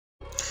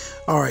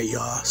All right,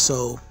 y'all.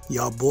 So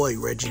y'all boy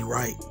Reggie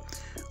Wright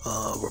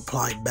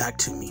replied back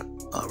to me,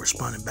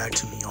 responded back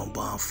to me on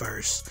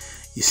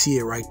bomb1st. You see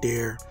it right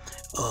there.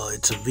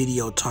 It's a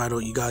video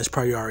titled, you guys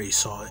probably already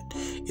saw it.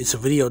 It's a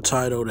video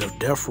titled "If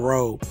Death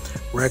Row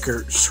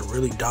Records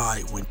Really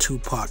Died When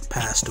Tupac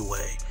Passed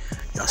Away."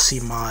 Y'all see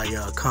my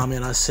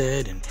comment I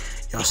said, and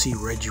y'all see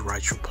Reggie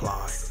Wright's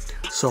reply.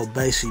 So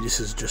basically,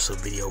 this is just a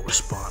video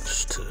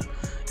response to,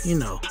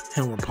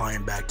 him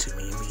replying back to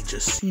me, and me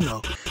just,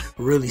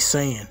 really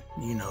saying,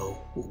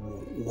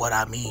 what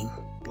I mean,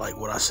 like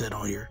what I said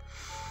on here.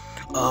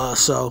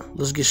 So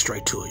let's get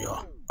straight to it,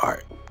 y'all. All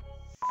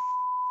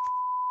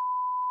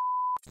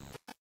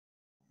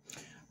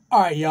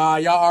right, y'all.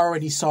 Y'all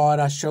already saw it.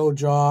 I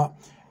showed y'all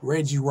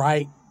Reggie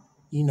Wright,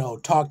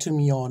 talk to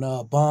me on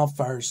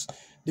bomb1st.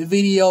 The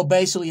video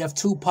basically of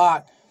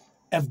Tupac,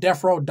 if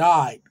Death Row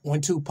died when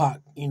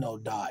Tupac,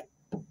 died.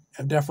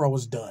 If Death Row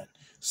was done.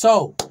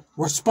 So,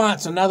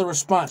 another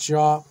response,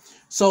 y'all.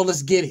 So,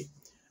 let's get it.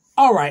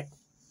 All right.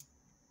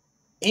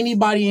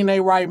 Anybody in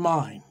their right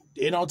mind,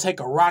 it don't take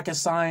a rocket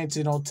science,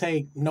 it don't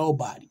take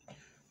nobody,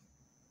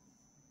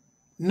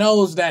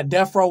 knows that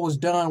Death Row was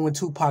done when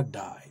Tupac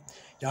died.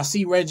 Y'all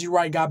see Reggie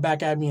Wright got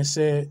back at me and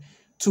said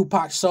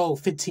Tupac sold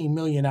 15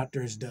 million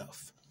after his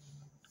death.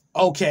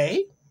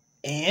 Okay.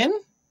 And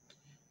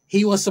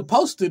he was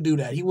supposed to do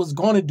that. He was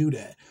going to do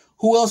that.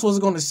 Who else was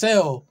going to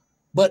sell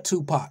but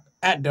Tupac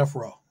at Death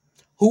Row?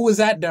 Who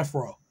was at Death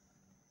Row?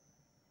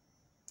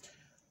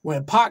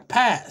 When Pac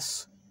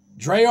passed,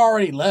 Dre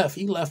already left.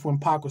 He left when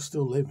Pac was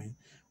still living.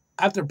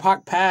 After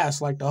Pac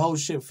passed, like the whole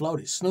shit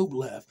floated. Snoop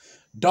left.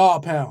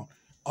 Dogg Pound.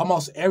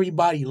 Almost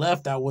everybody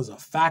left that was a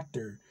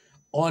factor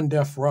on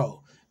Death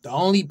Row. The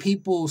only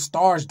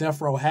stars Death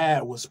Row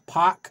had was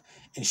Pac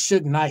and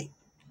Suge Knight.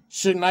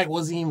 Suge Knight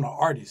wasn't even an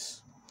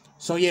artist.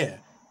 So yeah,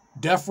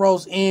 Death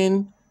Row's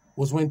end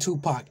was when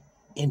Tupac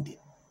ended.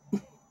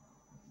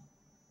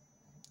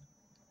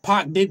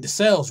 Pac did the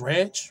sales,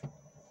 Reg.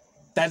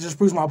 That just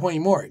proves my point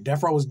even more.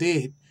 Death Row was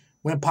dead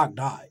when Pac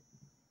died.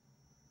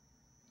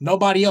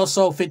 Nobody else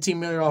sold 15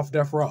 million off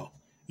Death Row.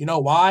 You know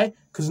why?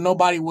 Because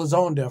nobody was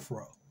on Death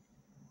Row.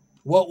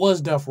 What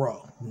was Death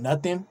Row?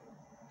 Nothing.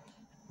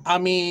 I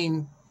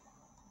mean,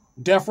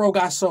 Death Row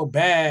got so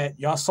bad,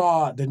 y'all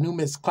saw the New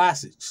Mix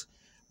Classics.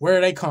 Where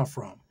did they come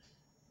from?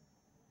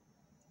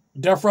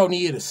 Death Row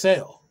needed a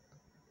sell.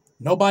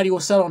 Nobody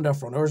was sell on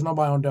Death Row. There was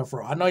nobody on Death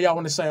Row. I know y'all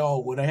want to say, oh,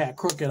 well, they had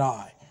Crooked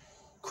Eye.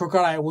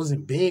 Crooked Eye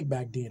wasn't big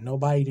back then.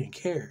 Nobody didn't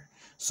care.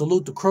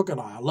 Salute to Crooked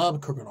Eye. I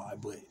love Crooked Eye,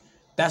 but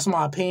that's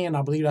my opinion.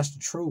 I believe that's the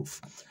truth.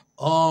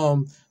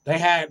 They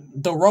had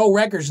the Row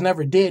Records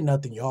never did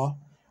nothing, y'all.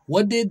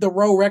 What did the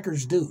Row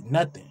Records do?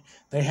 Nothing.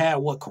 They had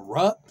what?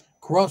 Corrupt?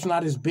 Corrupt's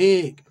not as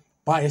big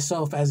by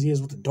itself as he is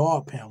with the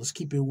Dogg Pound. Let's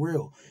keep it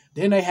real.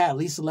 Then they had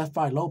Lisa Left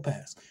Eye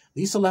Lopez.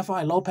 Lisa Left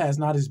Eye Lopez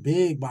not as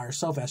big by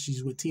herself as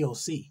she's with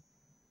TLC.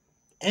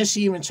 And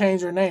she even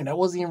changed her name. That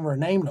wasn't even her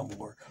name no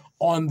more.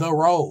 On the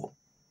Row.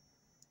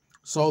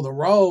 So the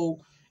Row,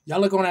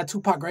 y'all look on that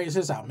Tupac Greatest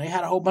Hits album. They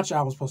had a whole bunch of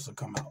albums supposed to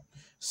come out.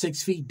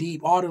 6 Feet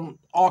Deep,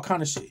 all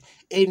kind of shit.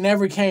 It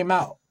never came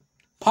out.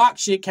 Pac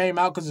shit came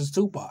out because it's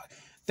Tupac.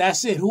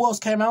 That's it. Who else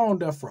came out on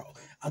Death Row?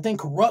 I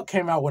think Corrupt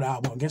came out with an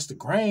album Against the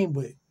Grain,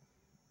 but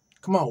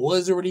come on, what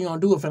is it really gonna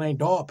do if it ain't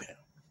Dogg Pound?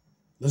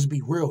 Let's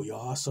be real,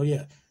 y'all. So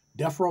yeah,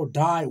 Death Row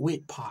died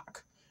with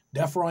Pac.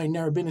 Death Row ain't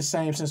never been the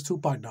same since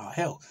Tupac died.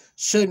 Hell,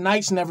 Suge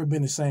Knight's never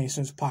been the same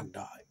since Pac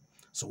died.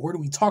 So what are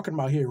we talking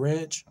about here,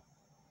 Reg?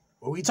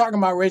 What we talking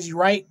about, Reggie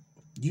Wright?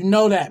 You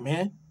know that,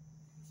 man.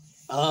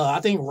 I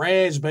think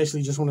Reg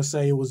basically just want to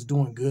say it was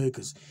doing good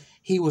because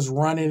he was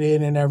running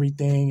it and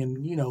everything, and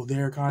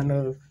they're kind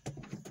of.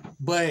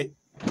 But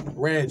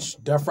Reg,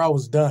 Death Row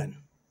was done.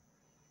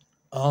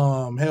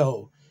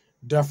 Hell,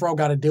 Death Row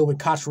got to deal with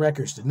Koch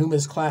Records, the New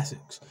Mix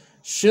Classics.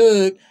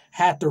 Suge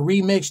had to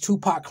remix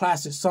Tupac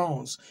classic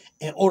songs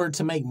in order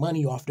to make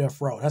money off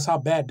Death Row. That's how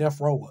bad Death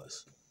Row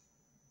was.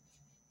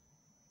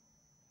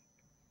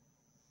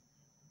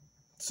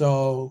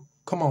 So,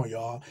 come on,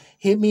 y'all.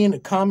 Hit me in the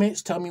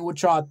comments. Tell me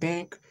what y'all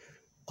think.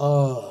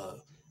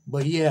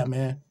 But yeah,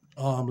 man.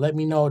 Let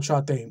me know what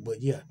y'all think.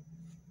 But yeah.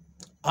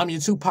 I'm your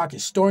Tupac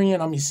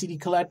historian. I'm your CD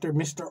collector,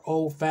 Mr.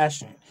 Old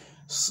Fashioned.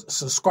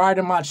 Subscribe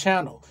to my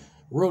channel.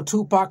 Real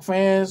Tupac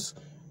fans,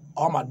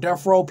 all my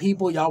Death Row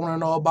people, y'all want to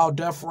know about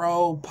Death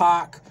Row,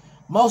 Pac,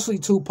 mostly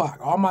Tupac.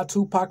 All my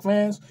Tupac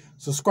fans,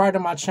 subscribe to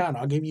my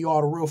channel. I'll give you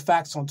all the real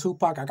facts on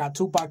Tupac. I got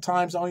Tupac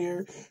Times on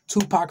here,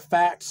 Tupac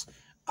Facts.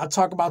 I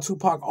talk about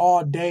Tupac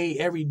all day,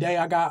 every day.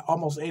 I got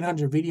almost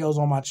 800 videos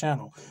on my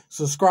channel.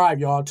 Subscribe,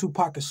 y'all.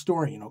 Tupac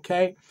historian,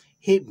 okay?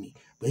 Hit me.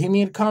 But hit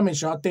me in the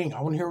comments, y'all think.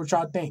 I want to hear what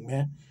y'all think,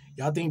 man.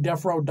 Y'all think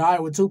Death Row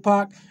died with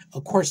Tupac?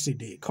 Of course they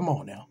did. Come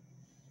on now.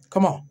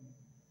 Come on.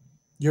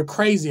 You're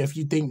crazy if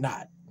you think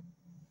not.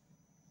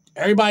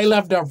 Everybody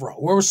left Death Row.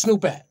 Where was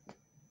Snoop at?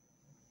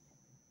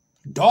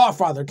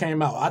 Dogfather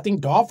came out. I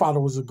think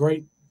Dogfather was a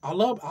great. I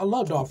love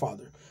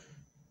Dogfather.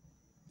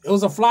 It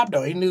was a flop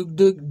though. It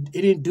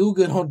didn't do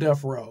good on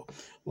Death Row.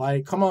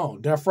 Like, come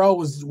on, Death Row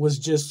was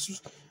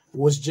just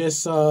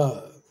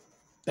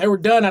They were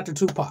done after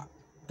Tupac.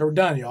 They were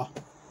done, y'all.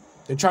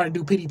 They're trying to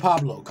do P.D.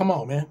 Pablo. Come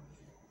on, man.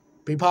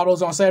 P.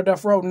 Pablo's on Save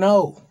Death Row?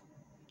 No.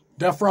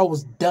 Death Row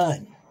was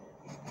done.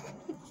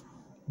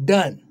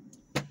 Done.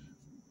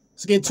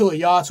 Let's get to it,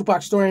 y'all.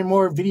 Tupac story and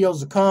more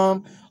videos to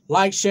come.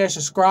 Like, share,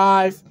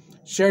 subscribe.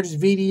 Share this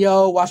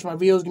video. Watch my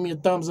videos. Give me a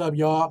thumbs up,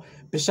 y'all.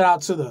 Big shout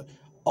out to the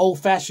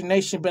old-fashioned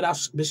nation. Big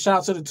shout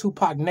out to the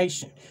Tupac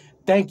nation.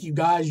 Thank you,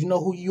 guys. You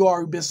know who you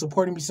are. You've been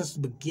supporting me since the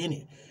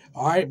beginning.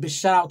 All right? Big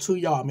shout out to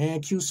y'all,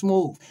 man. Q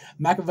Smooth.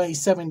 Machiavelli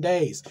 7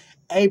 Days.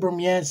 Abram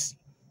Yancey.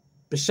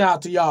 But shout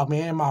out to y'all,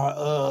 man.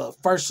 My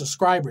first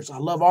subscribers. I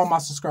love all my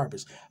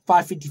subscribers.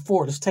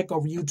 554. Let's take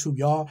over YouTube,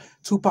 y'all.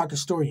 Tupac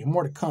historian.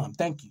 More to come.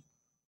 Thank you.